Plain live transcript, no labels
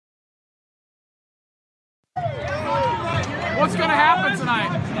What's going to happen tonight?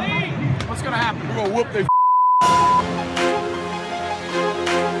 What's going to happen? We're going to whoop their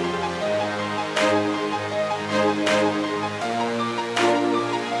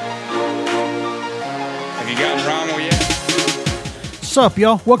Have you gotten Rommel yet? Sup,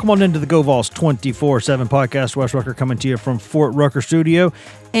 y'all? Welcome on into the Go Vols 24/7 podcast. Wes Rucker coming to you from Fort Rucker Studio.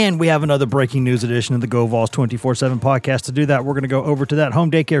 And we have another breaking news edition of the Go Vols 24/7 podcast. To do that, we're going to go over to that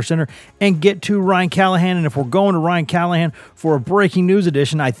home daycare center and get to Ryan Callahan. And if we're going to Ryan Callahan for a breaking news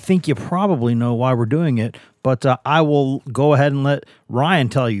edition, I think you probably know why we're doing it. But I will go ahead and let Ryan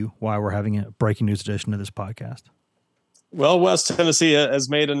tell you why we're having a breaking news edition of this podcast. Well, West Tennessee has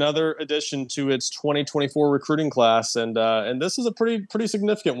made another addition to its 2024 recruiting class, and this is a pretty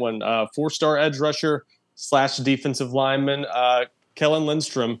significant one. 4-star edge rusher / defensive lineman Kellen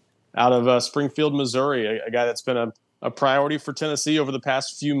Lindstrom out of Springfield, Missouri, a guy that's been a priority for Tennessee over the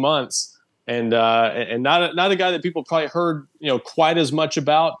past few months, and not a guy that people probably heard quite as much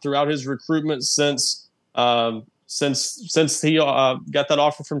about throughout his recruitment since he got that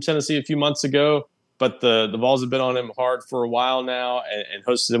offer from Tennessee a few months ago. But the Vols have been on him hard for a while now and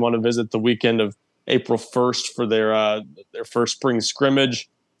hosted him on a visit the weekend of April 1st for their first spring scrimmage.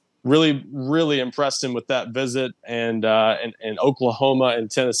 Really, really impressed him with that visit. And Oklahoma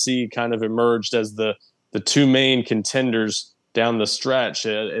and Tennessee kind of emerged as the two main contenders down the stretch.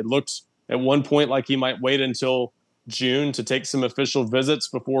 It looked at one point like he might wait until June to take some official visits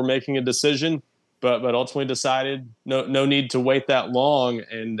before making a decision, but ultimately decided no need to wait that long.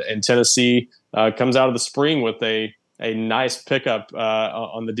 And Tennessee comes out of the spring with a nice pickup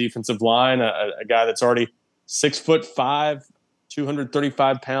on the defensive line, a guy that's already 6'5",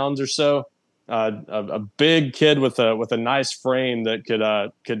 235 pounds or so, a big kid with a nice frame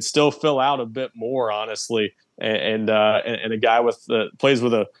that could still fill out a bit more, honestly, and a guy plays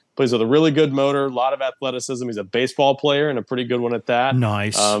with a really good motor, a lot of athleticism. He's a baseball player and a pretty good one at that.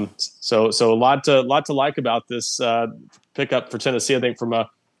 Nice. So a lot to like about this pickup for Tennessee. I think from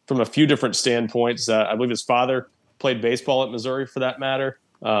a few different standpoints. I believe his father played baseball at Missouri, for that matter.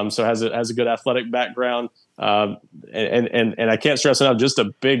 So has a good athletic background. And I can't stress enough, just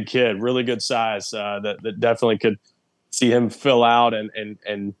a big kid, really good size, that definitely could see him fill out. And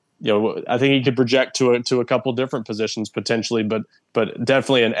I think he could project to a couple different positions potentially, but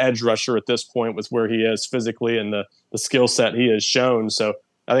definitely an edge rusher at this point with where he is physically and the skill set he has shown. So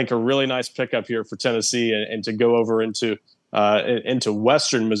I think a really nice pickup here for Tennessee and to go over into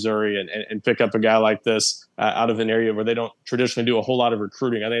Western Missouri and pick up a guy like this out of an area where they don't traditionally do a whole lot of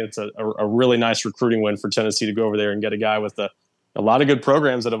recruiting. I think it's a really nice recruiting win for Tennessee to go over there and get a guy with a lot of good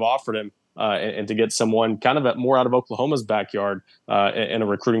programs that have offered him and to get someone kind of more out of Oklahoma's backyard in a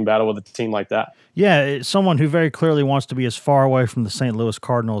recruiting battle with a team like that. Yeah, it's someone who very clearly wants to be as far away from the St. Louis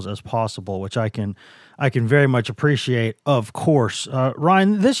Cardinals as possible, which I can very much appreciate, of course.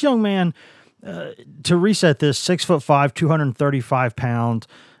 Ryan, this young man, to reset this, 6'5", 235 pounds,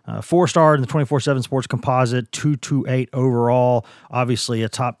 4-star in the 24/7 Sports Composite, 228 overall. Obviously, a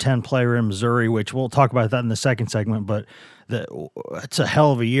top 10 player in Missouri, which we'll talk about that in the second segment. But it's a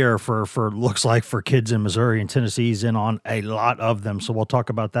hell of a year for looks like for kids in Missouri, and Tennessee's in on a lot of them. So we'll talk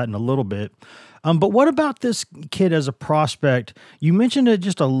about that in a little bit. But what about this kid as a prospect? You mentioned it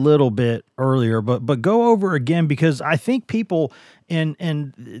just a little bit earlier, but go over again, because I think people,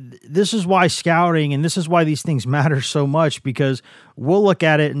 and this is why scouting and this is why these things matter so much, because we'll look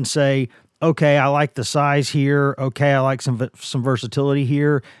at it and say, okay, I like the size here. Okay, I like some versatility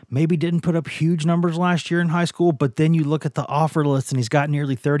here. Maybe didn't put up huge numbers last year in high school, but then you look at the offer list and he's got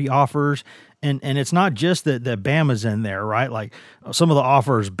nearly 30 offers. And it's not just that Bama's in there, right? Like some of the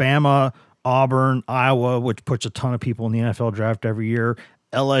offers, Bama, Auburn, Iowa, which puts a ton of people in the NFL draft every year,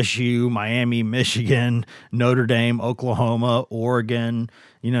 LSU, Miami, Michigan, Notre Dame, Oklahoma, Oregon,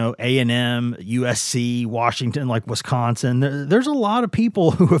 A&M, USC, Washington, like Wisconsin. There's a lot of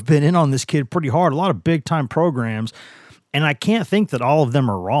people who have been in on this kid pretty hard, a lot of big-time programs, and I can't think that all of them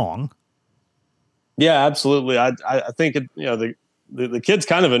are wrong. Yeah, absolutely. I think the kid's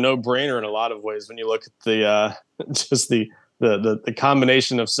kind of a no-brainer in a lot of ways when you look at the just the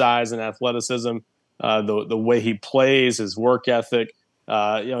combination of size and athleticism, the way he plays, his work ethic.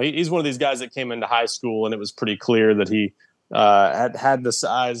 He's one of these guys that came into high school and it was pretty clear that he had the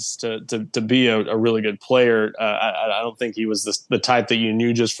size to be a really good player. I don't think he was the type that you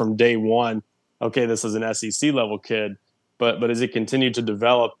knew just from day one, okay, this is an SEC level kid. But as it continued to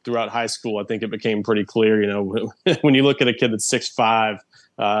develop throughout high school, I think it became pretty clear, when you look at a kid that's 6'5",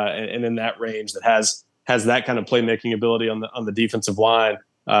 and in that range that has that kind of playmaking ability on the defensive line,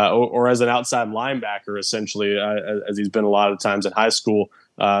 or as an outside linebacker, essentially, as he's been a lot of times in high school,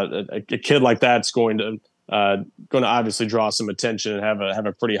 a kid like that's going to going to obviously draw some attention and have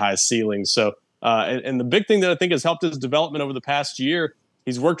a pretty high ceiling. So, and the big thing that I think has helped his development over the past year,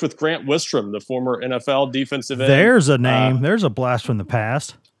 he's worked with Grant Wistrom, the former NFL defensive end. There's a name. There's a blast from the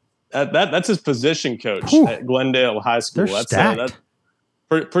past. That's his position coach at Glendale High School. They're stacked.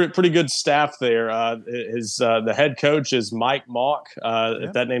 Pretty good staff there. The head coach is Mike Mock.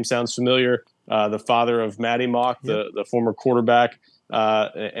 If that name sounds familiar, the father of Matty Mock, the former quarterback.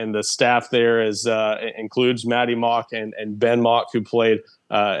 And the staff there includes Matty Mock and Ben Mock, who played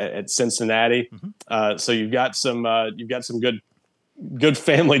at Cincinnati. So you've got some good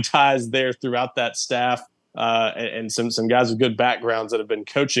family ties there throughout that staff, and some guys with good backgrounds that have been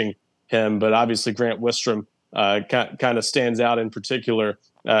coaching him. But obviously Grant Wistrom kind of stands out in particular,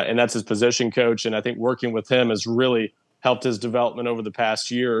 and that's his position coach. And I think working with him has really helped his development over the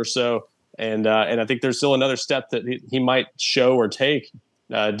past year or so. And I think there's still another step that he might show or take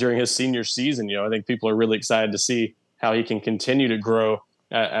during his senior season. I think people are really excited to see how he can continue to grow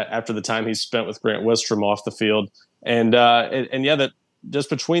after the time he's spent with Grant Wistrom off the field. And that just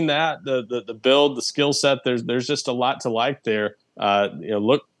between that, the build, the skill set, there's just a lot to like there.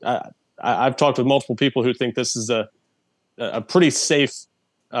 I've talked with multiple people who think this is a pretty safe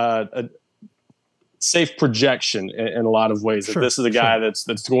projection in a lot of ways. That this is a guy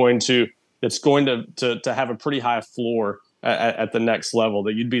that's going to have a pretty high floor at the next level.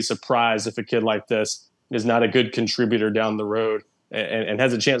 That you'd be surprised if a kid like this is not a good contributor down the road and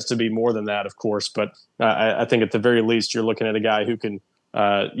has a chance to be more than that, of course. But I think at the very least, you're looking at a guy who can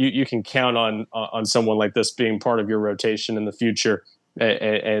you can count on someone like this being part of your rotation in the future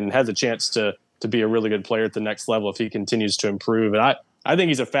and has a chance to be a really good player at the next level if he continues to improve. And I think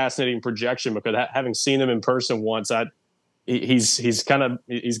he's a fascinating projection because having seen him in person once, he's got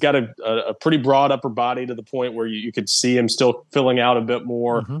a pretty broad upper body to the point where you could see him still filling out a bit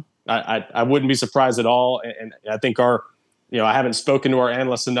more. I wouldn't be surprised at all. And I think I haven't spoken to our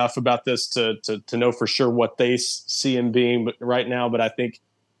analysts enough about this to know for sure what they see him being right now. But I think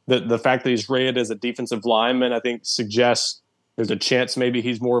that the fact that he's rated as a defensive lineman, I think suggests there's a chance maybe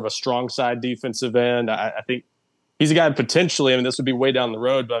he's more of a strong side defensive end. I think he's a guy potentially, this would be way down the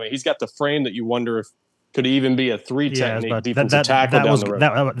road, but he's got the frame that you wonder if could even be a three technique defensive tackle down the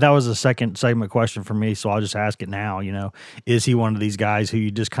road. That was a second segment question for me, so I'll just ask it now. Is he one of these guys who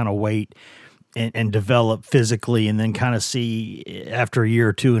you just kind of wait and develop physically and then kind of see after a year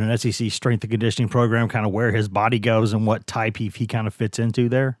or two in an SEC strength and conditioning program kind of where his body goes and what type he kind of fits into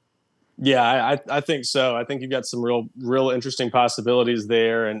there? Yeah, I think so. I think you've got some real interesting possibilities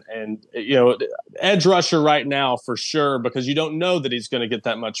there. And edge rusher right now for sure, because you don't know that he's going to get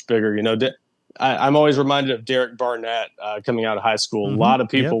that much bigger. I'm always reminded of Derek Barnett coming out of high school. A lot of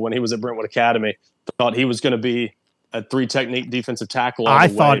people, when he was at Brentwood Academy, thought he was going to be a three technique defensive tackle. I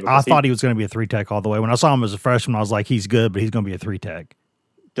thought he was going to be a three tech all the way. When I saw him as a freshman, I was like, he's good, but he's going to be a three tech.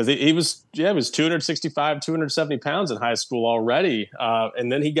 Because he was 265, 270 pounds in high school already.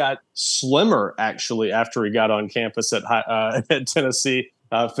 And then he got slimmer, actually, after he got on campus at Tennessee.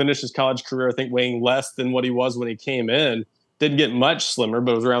 Finished his college career, I think, weighing less than what he was when he came in. Didn't get much slimmer,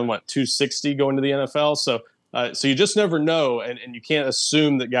 but was around, 260 going to the NFL. So you just never know, and you can't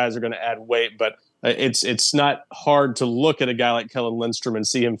assume that guys are going to add weight. But it's not hard to look at a guy like Kellen Lindstrom and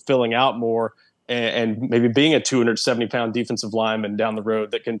see him filling out more and maybe being a 270-pound defensive lineman down the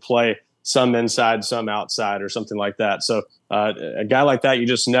road that can play some inside, some outside, or something like that. So a guy like that, you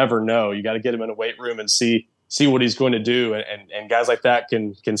just never know. You got to get him in a weight room and see what he's going to do. And guys like that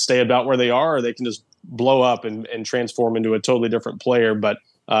can stay about where they are, or they can just blow up and transform into a totally different player. But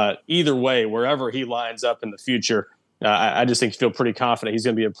either way, wherever he lines up in the future, I just think you feel pretty confident he's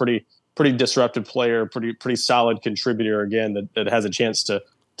going to be a pretty disruptive player, pretty solid contributor again that has a chance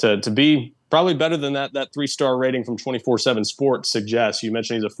to be probably better than that 3-star rating from 24/7 Sports suggests. You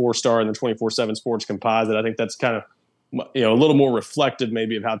mentioned he's a 4-star in the 24/7 Sports composite. I think that's kind of a little more reflective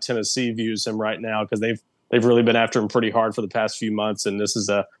maybe of how Tennessee views him right now, because they've really been after him pretty hard for the past few months, and this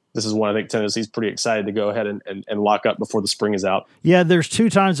is one I think Tennessee's pretty excited to go ahead and lock up before the spring is out. Yeah, there's 2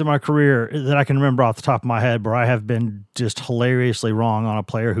 times in my career that I can remember off the top of my head where I have been just hilariously wrong on a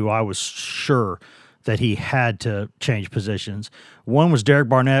player who I was sure that he had to change positions. One was Derek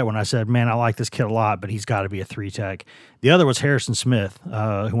Barnett, when I said, man, I like this kid a lot, but he's got to be a 3-tech. The other was Harrison Smith,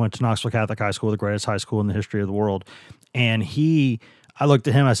 who went to Knoxville Catholic High School, the greatest high school in the history of the world. And he I looked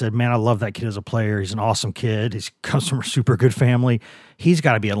at him, I said, man, I love that kid as a player. He's an awesome kid. He comes from a super good family. He's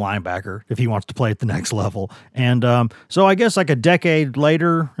got to be a linebacker if he wants to play at the next level. And so I guess like a decade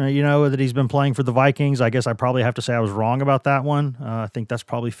later, that he's been playing for the Vikings, I guess I probably have to say I was wrong about that one. I think that's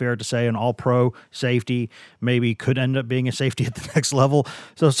probably fair to say. An all-pro safety maybe could end up being a safety at the next level.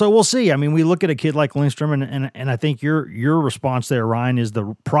 So we'll see. I mean, we look at a kid like Lindstrom, and I think your response there, Ryan, is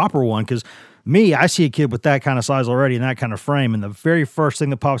the proper one, because I see a kid with that kind of size already and that kind of frame, and the very first thing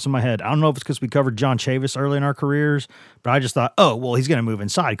that pops in my head, I don't know if it's because we covered John Chavis early in our careers, but I just thought, oh, well, he's going to move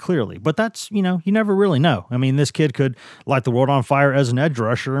inside, clearly. But that's, you never really know. I mean, this kid could light the world on fire as an edge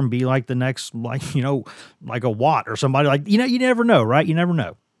rusher and be like the next, like a Watt or somebody like, you never know, right? You never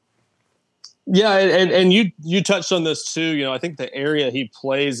know. Yeah, and you touched on this too. I think the area he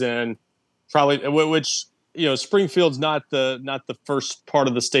plays in, probably, which Springfield's not the first part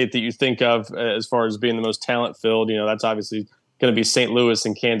of the state that you think of as far as being the most talent filled. That's obviously going to be St. Louis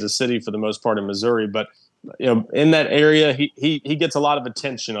and Kansas City for the most part in Missouri. But in that area, he gets a lot of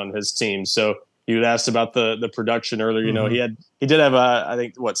attention on his team. So you had asked about the production earlier. Mm-hmm. He did have I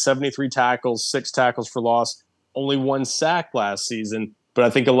think 73 tackles, 6 tackles for loss, only 1 sack last season. But I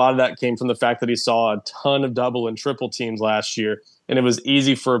think a lot of that came from the fact that he saw a ton of double and triple teams last year, and it was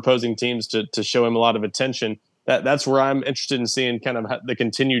easy for opposing teams to show him a lot of attention. That's where I'm interested in seeing kind of the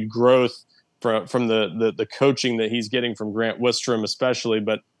continued growth from the coaching that he's getting from Grant Wistrom especially,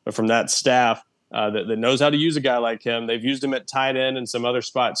 but from that staff that knows how to use a guy like him. They've used him at tight end and some other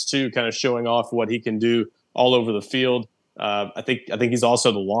spots too, kind of showing off what he can do all over the field. I think he's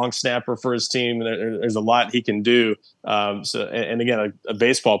also the long snapper for his team. There's a lot he can do. And again, a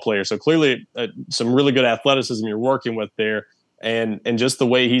baseball player. So clearly some really good athleticism you're working with there. And just the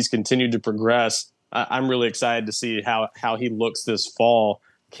way he's continued to progress, I'm really excited to see how he looks this fall.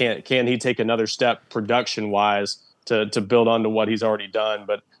 Can he take another step production wise to build on to what he's already done?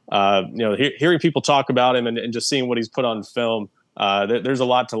 But hearing people talk about him and just seeing what he's put on film, there's a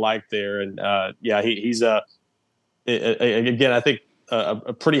lot to like there. And he's again, I think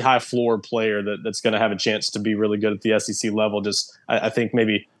a pretty high floor player that's going to have a chance to be really good at the SEC level. Just I think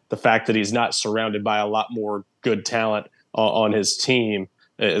maybe the fact that he's not surrounded by a lot more good talent on his team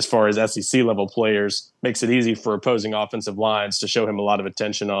as far as SEC level players makes it easy for opposing offensive lines to show him a lot of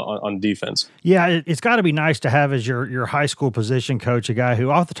attention on defense. Yeah, it's got to be nice to have as your high school position coach a guy who,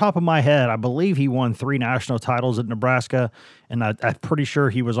 off the top of my head, I believe he won 3 national titles at Nebraska, and I'm pretty sure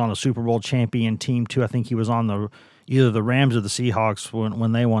he was on a Super Bowl champion team too. I think he was on either the Rams or the Seahawks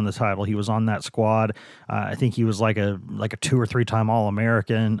when they won the title. He was on that squad. I think he was like a 2 or 3 time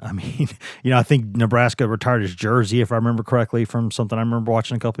All-American. I mean, I think Nebraska retired his jersey, if I remember correctly, from something I remember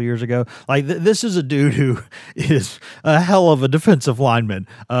watching a couple of years ago. Like this is a dude who is a hell of a defensive lineman.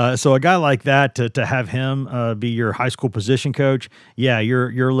 So a guy like that to have him be your high school position coach, yeah,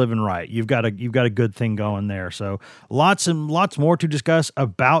 you're living right. You've got a good thing going there. So lots more to discuss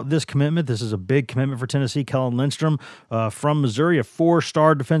about this commitment. This is a big commitment for Tennessee. Kellen Lindstrom from Missouri, a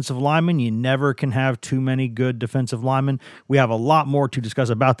 4-star defensive lineman. You never can have too many good defensive linemen. We have a lot more to discuss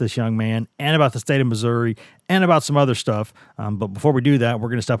about this young man and about the state of Missouri and about some other stuff. But before we do that, we're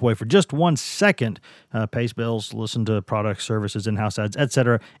going to step away for just 1 second, pay bills, listen to products, services, in-house ads,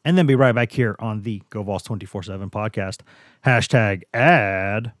 etc., and then be right back here on the Go Vols 24/7 podcast.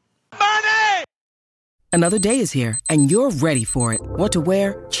 #ad. Another day is here, and you're ready for it. What to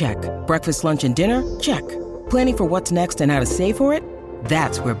wear? Check. Breakfast, lunch, and dinner? Check. Planning for what's next and how to save for it?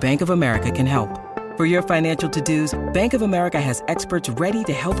 That's where Bank of America can help. For your financial to-dos, Bank of America has experts ready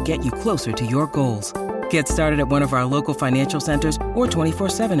to help get you closer to your goals. Get started at one of our local financial centers or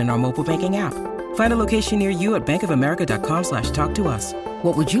 24/7 in our mobile banking app. Find a location near you at bankofamerica.com/talktous.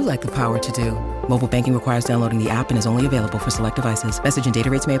 What would you like the power to do? Mobile banking requires downloading the app and is only available for select devices. Message and data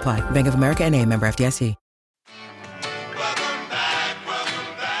rates may apply. Bank of America NA, member FDIC.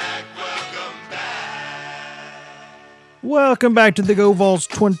 Welcome back to the Go Vols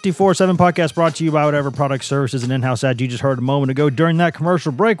 24/7 podcast, brought to you by whatever product, services, and in-house ad you just heard a moment ago. During that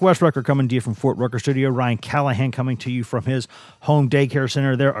commercial break, Wes Rucker coming to you from Fort Rucker Studio, Ryan Callahan coming to you from his home daycare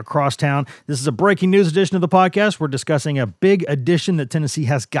center there across town. This is a breaking news edition of the podcast. We're discussing a big addition that Tennessee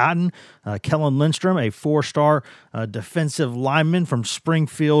has gotten. Kellen Lindstrom, a 4-star defensive lineman from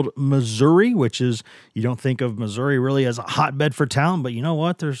Springfield, Missouri, which is, you don't think of Missouri really as a hotbed for talent, but you know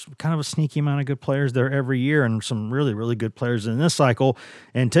what? There's kind of a sneaky amount of good players there every year, and some really, really good players in this cycle,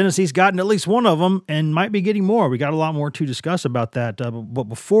 and Tennessee's gotten at least one of them and might be getting more. We got a lot more to discuss about that, but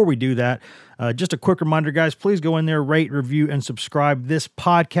before we do that, just a quick reminder, guys, please go in there, rate, review, and subscribe this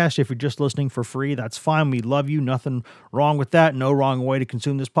podcast. If you're just listening for free, that's fine. We love you. Nothing wrong with that. No wrong way to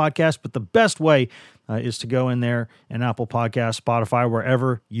consume this podcast, but the best way is to go in there and Apple Podcasts, Spotify,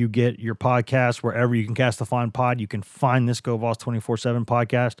 wherever you get your podcasts, wherever you can cast the fine pod, you can find this Go Vols 24/7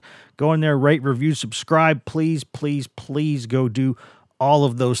 podcast. Go in there, rate, review, subscribe. Please, please, please go do all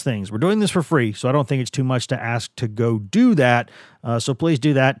of those things. We're doing this for free, so I don't think it's too much to ask to go do that. So please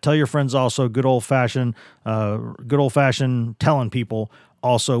do that. Tell your friends also. Good old fashioned telling people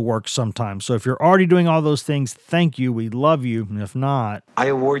also works sometimes. So if you're already doing all those things, thank you. We love you. And if not, I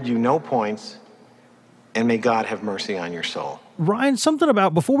award you no points, and may God have mercy on your soul. Ryan, something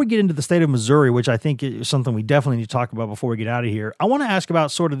about, before we get into the state of Missouri, which I think is something we definitely need to talk about before we get out of here, I want to ask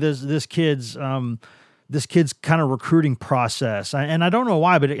about sort of this kid's kind of recruiting process. And I don't know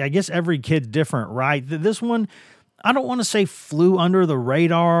why, but I guess every kid's different, right? This one, I don't want to say flew under the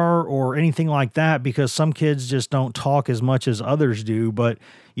radar or anything like that, because some kids just don't talk as much as others do. But,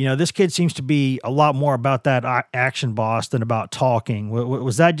 this kid seems to be a lot more about that action boss than about talking.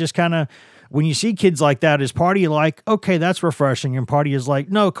 Was that just kind of, when you see kids like that, is part of you like, okay, that's refreshing, and part of you is like,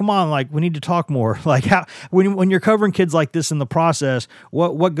 no, come on, like, we need to talk more? Like, how when you're covering kids like this in the process,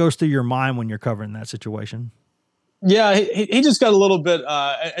 what goes through your mind when you're covering that situation? Yeah, he just got a little bit,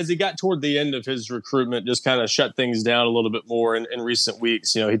 as he got toward the end of his recruitment, just kind of shut things down a little bit more in recent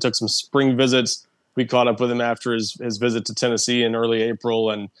weeks. He took some spring visits. We caught up with him after his visit to Tennessee in early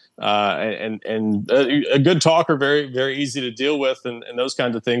April, and a good talker, very, very easy to deal with, and those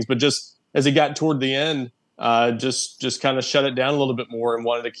kinds of things. But just as he got toward the end, just kind of shut it down a little bit more and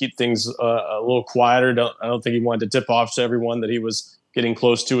wanted to keep things a little quieter. I don't think he wanted to tip off to everyone that he was getting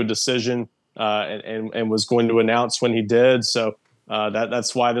close to a decision, and was going to announce when he did. So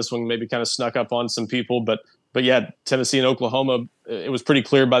that's why this one maybe kind of snuck up on some people. But yeah, Tennessee and Oklahoma, it was pretty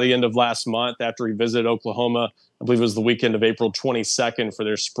clear by the end of last month after he visited Oklahoma. I believe it was the weekend of April 22nd for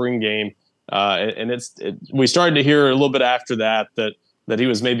their spring game. We started to hear a little bit after that he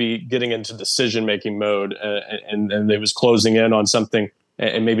was maybe getting into decision-making mode, and they was closing in on something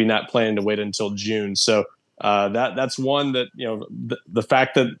and maybe not planning to wait until June. So that's one that, the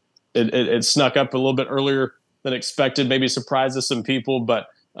fact that it snuck up a little bit earlier than expected maybe surprises some people, but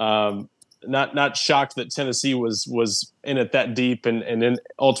not shocked that Tennessee was in it that deep and then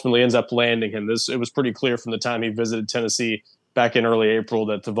ultimately ends up landing him. It was pretty clear from the time he visited Tennessee back in early April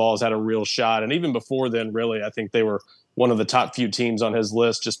that the Vols had a real shot. And even before then, really, I think they were one of the top few teams on his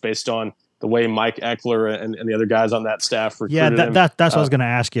list just based on the way Mike Eckler and the other guys on that staff recruited him. That's what I was going to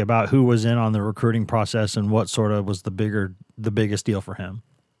ask you about, who was in on the recruiting process and what sort of was the biggest deal for him.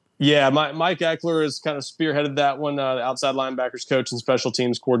 Yeah, Mike Eckler has kind of spearheaded that one, the outside linebackers coach and special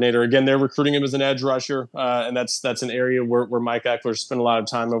teams coordinator. Again, they're recruiting him as an edge rusher, and that's an area where Mike Eckler spent a lot of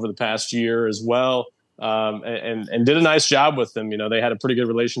time over the past year as well, and did a nice job with them. They had a pretty good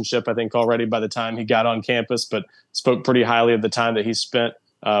relationship, I think, already by the time he got on campus, but spoke pretty highly of the time that he spent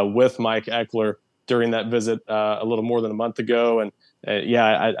with Mike Eckler during that visit a little more than a month ago. And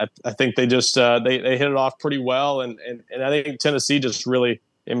I think they just they hit it off pretty well, and I think Tennessee just really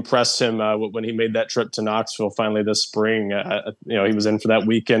impressed him when he made that trip to Knoxville finally this spring. He was in for that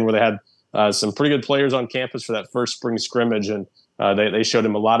weekend where they had some pretty good players on campus for that first spring scrimmage, and they showed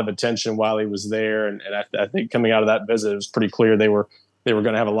him a lot of attention while he was there. And I think coming out of that visit, it was pretty clear they were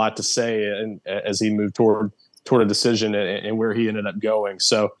going to have a lot to say as he moved toward a decision and where he ended up going.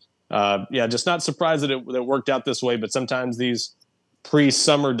 So just not surprised that it worked out this way. But sometimes these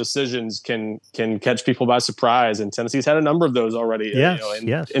pre-summer decisions can catch people by surprise, and Tennessee's had a number of those already.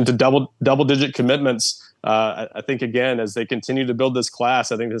 Into double-digit commitments. I think, again, as they continue to build this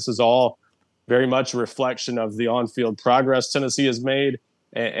class, I think this is all very much a reflection of the on-field progress Tennessee has made,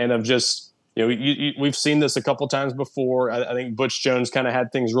 and of just, we've seen this a couple times before. I think Butch Jones kind of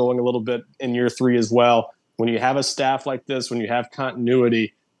had things rolling a little bit in year 3 as well. When you have a staff like this, when you have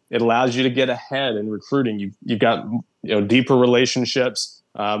continuity, it allows you to get ahead in recruiting. You've got deeper relationships,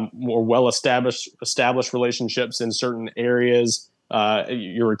 more well-established relationships in certain areas.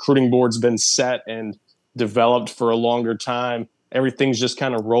 Your recruiting board's been set and developed for a longer time. Everything's just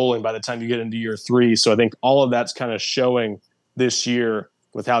kind of rolling by the time you get into year 3. So I think all of that's kind of showing this year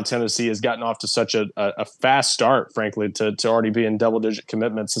with how Tennessee has gotten off to such a fast start, frankly, to already be in double-digit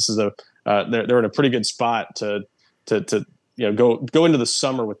commitments. This is they're in a pretty good spot to go into the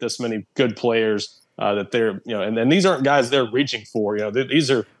summer with this many good players that they're, and these aren't guys they're reaching for.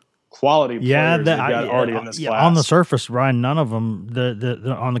 These are quality players they've got already in this class. On the surface, Ryan, none of them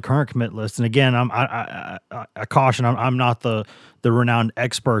the on the current commit list. And again, I caution, I'm not the renowned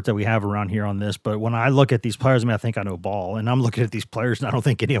expert that we have around here on this, but when I look at these players, I think I know ball, and I'm looking at these players, and I don't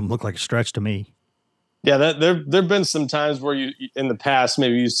think any of them look like a stretch to me. Yeah, there've been some times where you in the past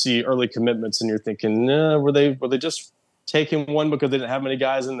maybe you see early commitments and you're thinking, were they just taking one because they didn't have many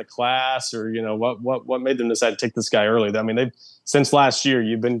guys in the class, or what made them decide to take this guy early? I mean, they've since last year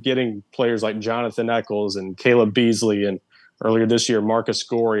you've been getting players like Jonathan Eccles and Caleb Beasley, and earlier this year Marcus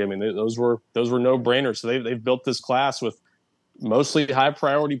Gorey. I mean, those were no brainers. So they've built this class with mostly high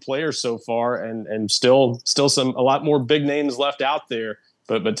priority players so far, and still a lot more big names left out there.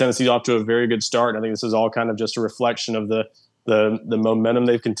 But Tennessee's off to a very good start. And I think this is all kind of just a reflection of the momentum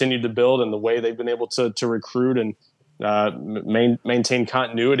they've continued to build and the way they've been able to recruit and maintain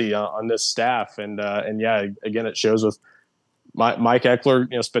continuity on this staff. And yeah, again, it shows with Mike Eckler,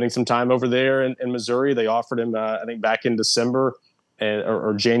 spending some time over there in Missouri. They offered him, I think, back in December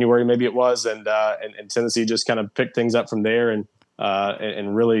or January, maybe it was, and Tennessee just kind of picked things up from there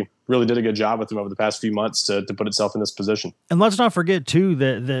and really did a good job with him over the past few months to put itself in this position. And let's not forget too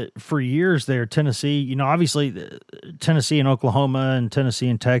that for years there, Tennessee, obviously Tennessee and Oklahoma and Tennessee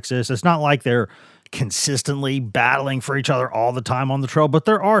and Texas, it's not like they're consistently battling for each other all the time on the trail, but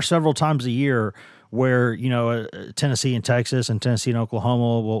there are several times a year where, Tennessee and Texas and Tennessee and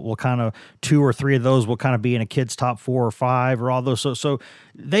Oklahoma will kind of 2 or 3 of those will kind of be in a kid's top 4 or 5 or all those. So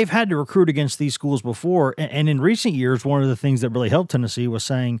they've had to recruit against these schools before. And in recent years, one of the things that really helped Tennessee was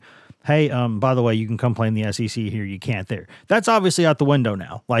saying, hey, by the way, you can come play in the SEC here. You can't there. That's obviously out the window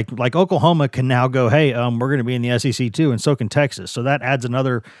now. Like Oklahoma can now go, hey, we're going to be in the SEC too. And so can Texas. So that adds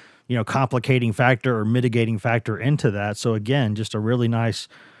another, complicating factor or mitigating factor into that. So again, just a really nice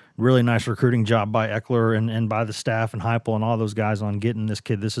recruiting job by Eckler and by the staff and Heupel and all those guys on getting this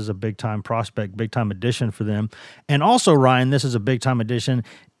kid. This is a big-time prospect, big-time addition for them. And also, Ryan, this is a big-time addition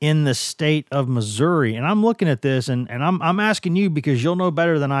in the state of Missouri. And I'm looking at this, and I'm asking you because you'll know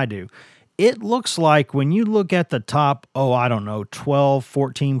better than I do. It looks like when you look at the top, 12,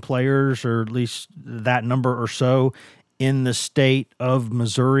 14 players, or at least that number or so in the state of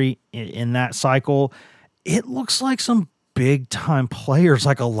Missouri in that cycle, it looks like some big-time players,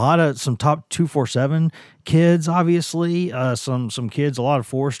 like some top 247 kids, obviously, some kids, a lot of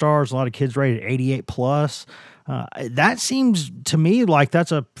 4-stars, a lot of kids rated 88 plus. That seems to me like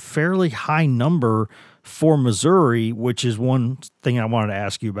that's a fairly high number for Missouri, which is one thing I wanted to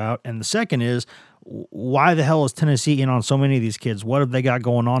ask you about. And the second is, why the hell is Tennessee in on so many of these kids? What have they got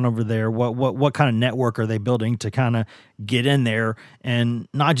going on over there? What kind of network are they building to kind of get in there and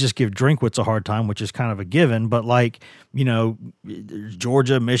not just give Drinkwitz a hard time, which is kind of a given, but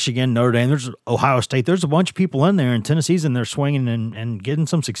Georgia, Michigan, Notre Dame, there's Ohio State, there's a bunch of people in there, and Tennessee's in there swinging and getting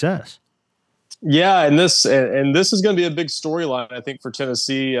some success. Yeah, and this is going to be a big storyline, I think, for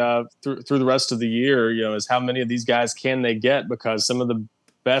Tennessee through the rest of the year. Is how many of these guys can they get, because some of the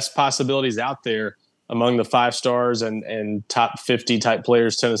best possibilities out there among the 5-stars and top 50 type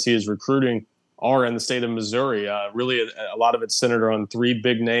players Tennessee is recruiting are in the state of Missouri. Really, a lot of it's centered on 3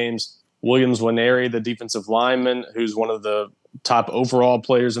 big names. Williams Nwaneri, the defensive lineman, who's one of the top overall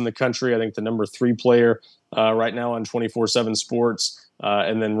players in the country. I think the number 3 player right now on 24/7 Sports.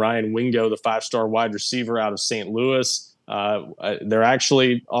 And then Ryan Wingo, the 5-star wide receiver out of St. Louis. They're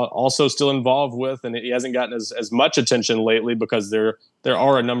actually also still involved with, and he hasn't gotten as much attention lately because there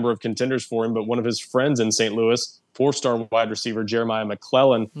are a number of contenders for him, but one of his friends in St. Louis, 4-star wide receiver Jeremiah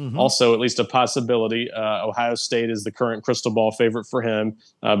McClellan, also at least a possibility. Ohio State is the current crystal ball favorite for him,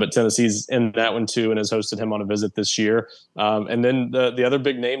 but Tennessee's in that one too and has hosted him on a visit this year. And then the other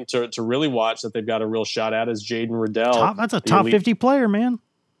big name to really watch that they've got a real shot at is Jaden Riddell. That's a top 50 player, man.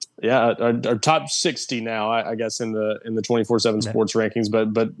 Yeah, our top 60 now, I guess, in the 24/7 Sports rankings.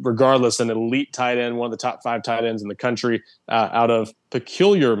 But regardless, an elite tight end, one of the top 5 tight ends in the country, out of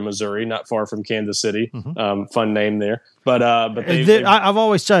Peculiar, Missouri, not far from Kansas City. Fun name there. But I've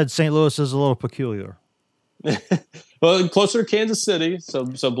always said St. Louis is a little peculiar. Well, closer to Kansas City, so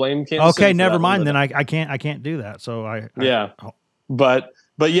blame Kansas City. Okay, never mind. Then I can't do that. So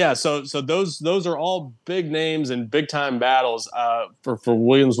But yeah, so those are all big names and big time battles for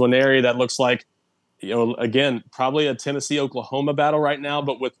Williams Nwaneri. That looks like, again, probably a Tennessee-Oklahoma battle right now,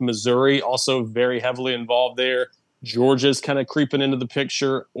 but with Missouri also very heavily involved there. Georgia's kind of creeping into the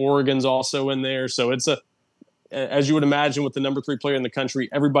picture. Oregon's also in there. So it's as you would imagine, with the number 3 player in the country,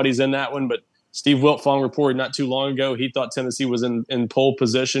 everybody's in that one. But Steve Wiltfong reported not too long ago he thought Tennessee was in pole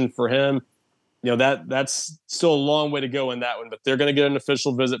position for him. That's still a long way to go in that one, but they're going to get an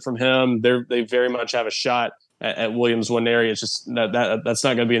official visit from him. They very much have a shot at Williams Nwaneri. It's just that's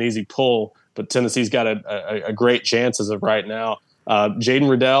not going to be an easy pull, but Tennessee's got a great chance as of right now. Jaden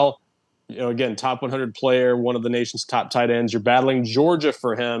Riddell, again, top 100 player, one of the nation's top tight ends. You're battling Georgia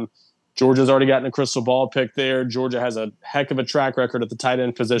for him. Georgia's already gotten a crystal ball pick there. Georgia has a heck of a track record at the tight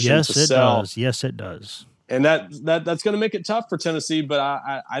end position. Yes, it does. And that's going to make it tough for Tennessee, but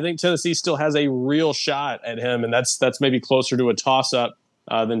I think Tennessee still has a real shot at him, and that's maybe closer to a toss-up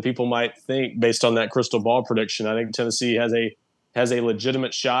than people might think based on that crystal ball prediction. I think Tennessee has a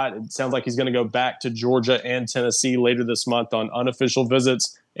legitimate shot. It sounds like he's going to go back to Georgia and Tennessee later this month on unofficial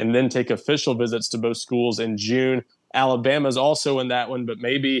visits, and then take official visits to both schools in June. Alabama's also in that one, but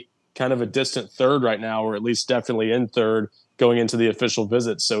maybe kind of a distant third right now, or at least definitely in third going into the official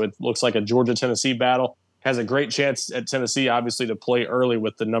visits. So it looks like a Georgia-Tennessee battle. Has a great chance at Tennessee, obviously, to play early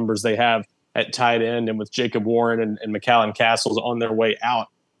with the numbers they have at tight end and with Jacob Warren and McCallan Castles on their way out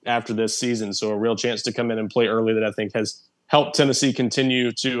after this season. So a real chance to come in and play early that I think has helped Tennessee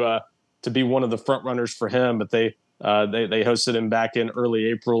continue to be one of the front runners for him. But they hosted him back in early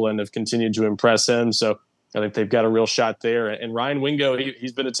April and have continued to impress him. So I think they've got a real shot there. And Ryan Wingo,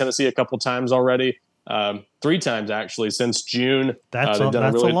 he's been to Tennessee a couple times already, 3 times actually since June. That's a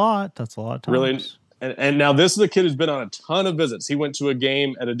lot. That's a lot of times. Really. And now this is a kid who's been on a ton of visits. He went to a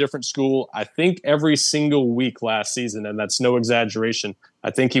game at a different school, I think, every single week last season, and that's no exaggeration. I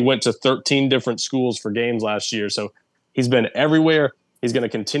think he went to 13 different schools for games last year. So he's been everywhere. He's going to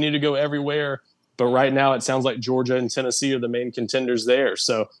continue to go everywhere. But right now it sounds like Georgia and Tennessee are the main contenders there.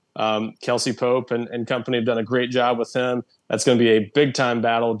 So Kelsey Pope and company have done a great job with him. That's going to be a big-time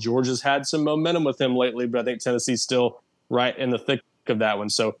battle. Georgia's had some momentum with him lately, but I think Tennessee's still right in the thick of that one.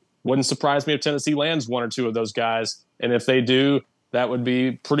 So wouldn't surprise me if Tennessee lands 1 or 2 of those guys. And if they do, that would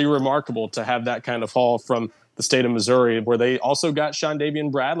be pretty remarkable to have that kind of haul from the state of Missouri, where they also got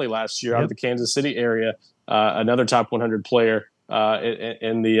Shondavian Bradley last year out of the Kansas City area, another top 100 player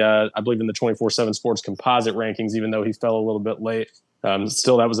in the, I believe, in the 24/7 Sports composite rankings, even though he fell a little bit late.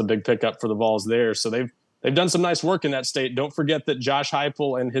 Still, that was a big pickup for the Vols there. So they've done some nice work in that state. Don't forget that Josh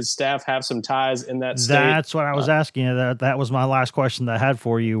Heupel and his staff have some ties in that state. That's what I was asking you. That was my last question that I had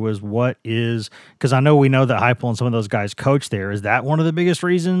for you was because we know that Heupel and some of those guys coach there. Is that one of the biggest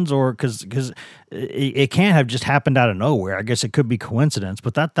reasons, or because it can't have just happened out of nowhere? I guess it could be coincidence,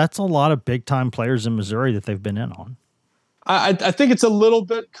 but that's a lot of big time players in Missouri that they've been in on. I think it's a little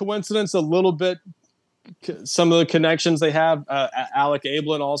bit coincidence, a little bit some of the connections they have. Alec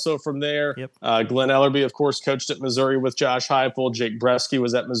Ablin also from there. Yep. Glenn Ellerby, of course, coached at Missouri with Josh Heupel. Jake Bresky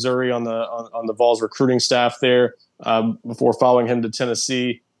was at Missouri on the Vols recruiting staff there before following him to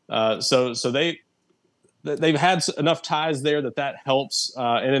Tennessee. So they've had enough ties there that helps.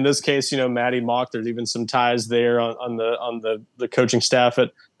 And in this case, Matty Mock, there's even some ties there on the coaching staff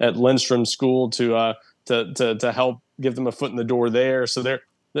at Lindstrom School to help give them a foot in the door there. So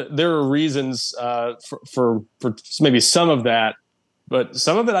there are reasons for maybe some of that, but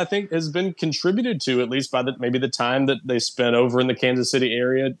some of it I think has been contributed to, at least by maybe the time that they spent over in the Kansas City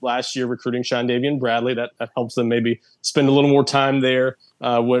area last year recruiting Shondavian Bradley. That helps them maybe spend a little more time there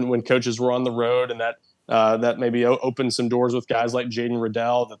when coaches were on the road, and that maybe opened some doors with guys like Jaden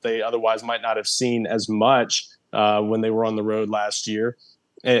Riddell that they otherwise might not have seen as much when they were on the road last year.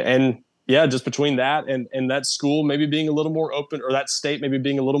 And yeah, just between that and that school maybe being a little more open, or that state maybe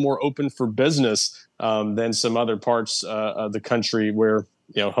being a little more open for business than some other parts of the country where,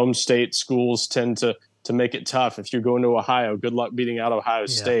 home state schools tend to make it tough. If you're going to Ohio, good luck beating out Ohio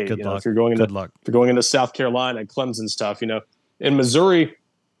State. Good luck. If you're going into South Carolina, Clemson stuff, in Missouri,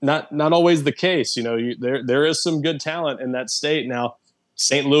 not always the case. There is some good talent in that state. Now,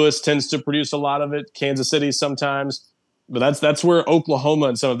 St. Louis tends to produce a lot of it. Kansas City sometimes. But that's where Oklahoma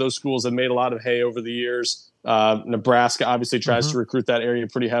and some of those schools have made a lot of hay over the years. Nebraska obviously tries to recruit that area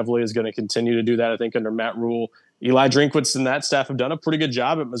pretty heavily, is going to continue to do that, I think, under Matt Rule. Eli Drinkwitz and that staff have done a pretty good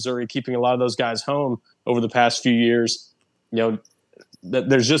job at Missouri, keeping a lot of those guys home over the past few years.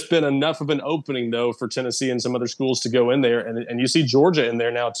 There's just been enough of an opening, though, for Tennessee and some other schools to go in there. And you see Georgia in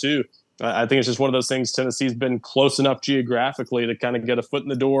there now, too. I think it's just one of those things. Tennessee's been close enough geographically to kind of get a foot in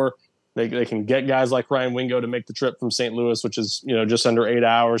the door. They can get guys like Ryan Wingo to make the trip from St. Louis, which is just under 8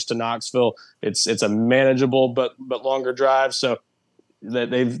 hours, to Knoxville. It's a manageable but longer drive. So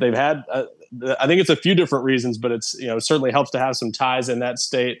they've had I think it's a few different reasons, but it's it certainly helps to have some ties in that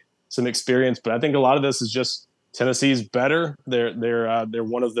state, some experience. But I think a lot of this is just Tennessee's better. They're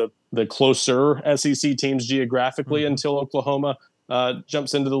one of the closer SEC teams geographically until Oklahoma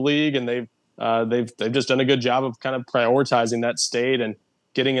jumps into the league, and they've just done a good job of kind of prioritizing that state and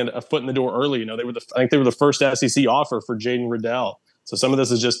getting a foot in the door early. I think they were the first SEC offer for Jaden Riddell. So some of this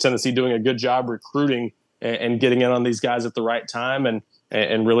is just Tennessee doing a good job recruiting and getting in on these guys at the right time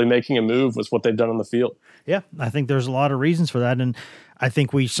and really making a move with what they've done on the field. Yeah, I think there's a lot of reasons for that. And I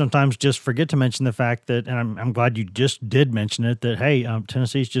think we sometimes just forget to mention the fact that, and I'm glad you just did mention it, that, hey,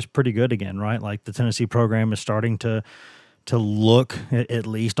 Tennessee's just pretty good again, right? Like the Tennessee program is starting to to look at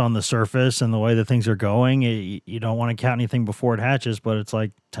least on the surface and the way that things are going. You don't want to count anything before it hatches, but it's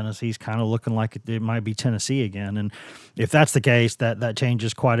like Tennessee's kind of looking like it might be Tennessee again. And if that's the case, that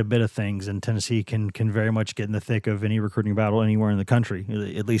changes quite a bit of things, and Tennessee can very much get in the thick of any recruiting battle anywhere in the country,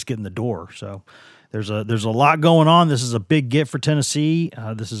 at least get in the door. So there's a lot going on. This is a big get for Tennessee.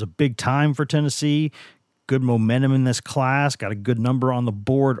 This is a big time for Tennessee. Good momentum in this class. Got a good number on the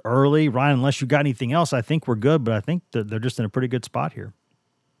board early. Ryan, unless you got anything else, I think we're good, but I think they're just in a pretty good spot here.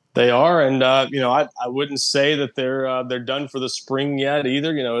 They are, and I wouldn't say that they're done for the spring yet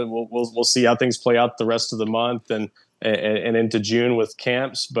either. We'll see how things play out the rest of the month and into June with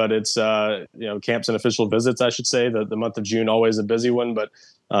camps, but it's camps and official visits, I should say. The month of June always a busy one, but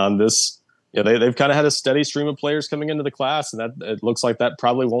they've kind of had a steady stream of players coming into the class, and that it looks like that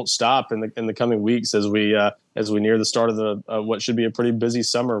probably won't stop in the coming weeks as we near the start of the what should be a pretty busy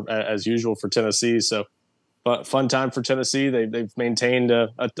summer as usual for Tennessee. So. But fun time for Tennessee. They've maintained a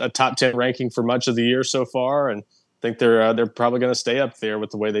top 10 ranking for much of the year so far, and I think they're probably going to stay up there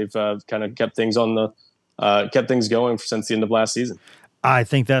with the way they've kind of kept things going since the end of last season. I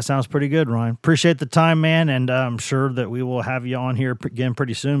think that sounds pretty good, Ryan. Appreciate the time, man, and I'm sure that we will have you on here again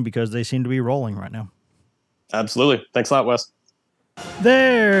pretty soon because they seem to be rolling right now. Absolutely. Thanks a lot, Wes.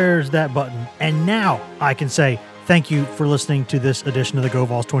 There's that button, and now I can say thank you for listening to this edition of the Go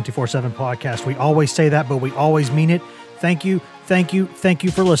Vols 24/7 podcast. We always say that, but we always mean it. Thank you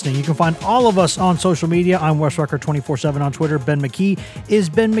for listening. You can find all of us on social media. I'm Wes Rucker 24/7 on Twitter. Ben McKee is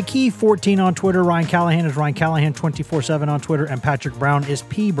Ben McKee 14 on Twitter. Ryan Callahan is Ryan Callahan 24/7 on Twitter, and Patrick Brown is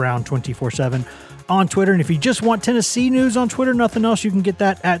P Brown 24/7 on Twitter. And if you just want Tennessee news on Twitter, nothing else, you can get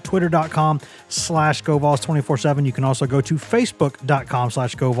that at twitter.com/GoVols247. You can also go to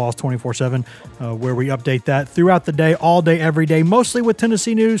facebook.com/GoVols247, where we update that throughout the day, all day, every day, mostly with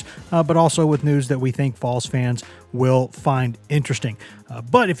Tennessee news, but also with news that we think Vols fans will find interesting.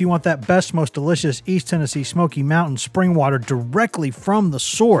 But if you want that best, most delicious East Tennessee Smoky Mountain spring water directly from the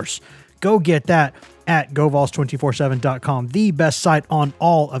source, go get that at GoVols247.com, the best site on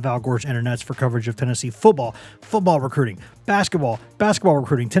all of Al Gore's internets for coverage of Tennessee football recruiting, basketball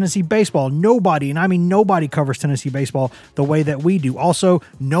recruiting, Tennessee baseball. Nobody, and I mean nobody, covers Tennessee baseball the way that we do. Also,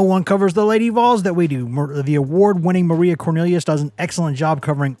 no one covers the Lady Vols that we do. The award-winning Maria Cornelius does an excellent job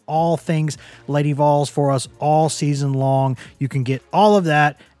covering all things Lady Vols for us all season long. You can get all of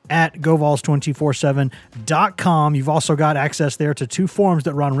that at GoVols247.com. You've also got access there to two forums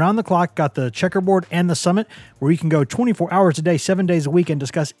that run around the clock. Got the Checkerboard and the Summit, where you can go 24 hours a day, 7 days a week, and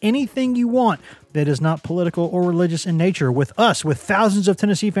discuss anything you want that is not political or religious in nature with us, with thousands of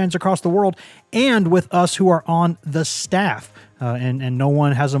Tennessee fans across the world, and with us who are on the staff. And no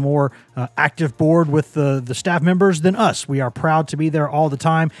one has a more active board with the staff members than us. We are proud to be there all the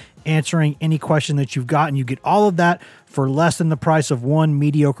time, answering any question that you've got, and you get all of that for less than the price of one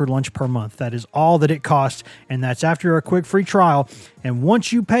mediocre lunch per month. That is all that it costs, and that's after a quick free trial. And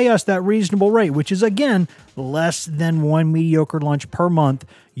once you pay us that reasonable rate, which is, again, less than one mediocre lunch per month,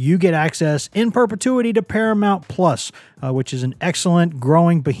 you get access in perpetuity to Paramount Plus, which is an excellent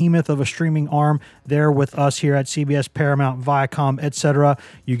growing behemoth of a streaming arm there with us here at CBS, Paramount, Viacom, etc.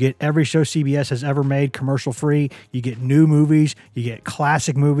 You get every show CBS has ever made commercial free. You get new movies. You get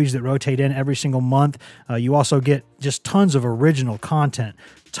classic movies that rotate in every single month. You also get just tons of original content,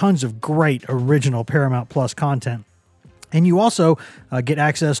 tons of great original Paramount Plus content. And you also get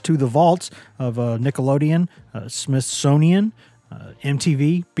access to the vaults of Nickelodeon, Smithsonian,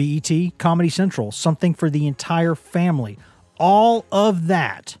 MTV, BET, Comedy Central, something for the entire family. All of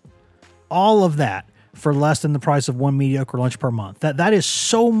that for less than the price of one mediocre lunch per month. That is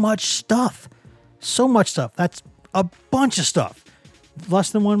so much stuff. So much stuff. That's a bunch of stuff.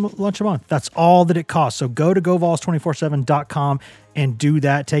 Less than one lunch a month. That's all that it costs. So go to GoVols247.com and do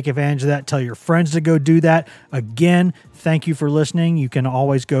that. Take advantage of that. Tell your friends to go do that. Again, thank you for listening. You can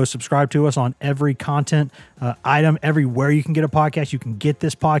always go subscribe to us on every content item. Everywhere you can get a podcast, you can get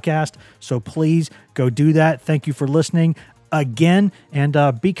this podcast. So please go do that. Thank you for listening again. And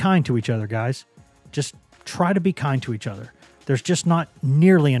be kind to each other, guys. Just try to be kind to each other. There's just not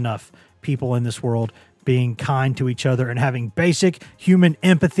nearly enough people in this world being kind to each other and having basic human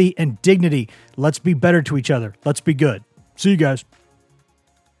empathy and dignity. Let's be better to each other. Let's be good. See you guys.